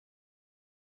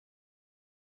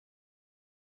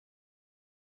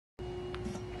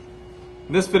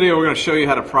In this video we're going to show you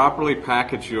how to properly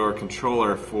package your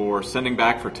controller for sending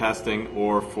back for testing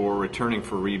or for returning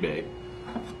for rebate.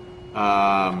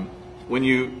 When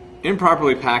you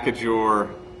improperly package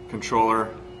your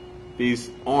controller, these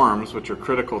arms, which are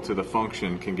critical to the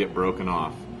function, can get broken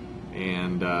off,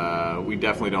 and we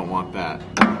definitely don't want that.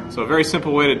 So a very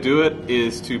simple way to do it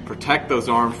is to protect those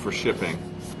arms for shipping.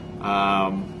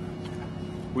 I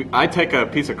take a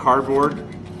piece of cardboard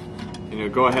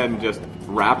and go ahead and just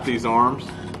wrap these arms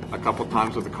a couple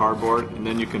times with the cardboard, and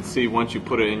then you can see once you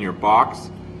put it in your box,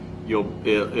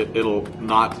 it'll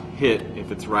not hit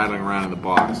if it's rattling around in the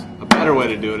box. A better way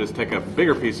to do it is take a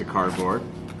bigger piece of cardboard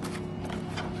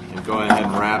and go ahead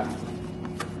and wrap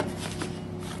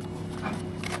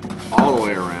all the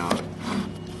way around.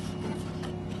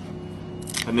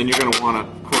 And then you're going to want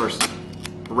to, of course,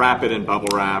 wrap it in bubble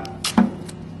wrap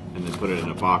and then put it in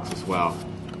a box as well.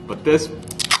 But this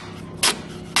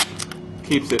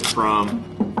keeps it from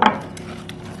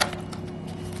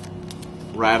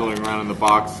rattling around in the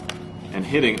box and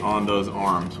hitting on those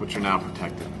arms, which are now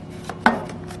protected.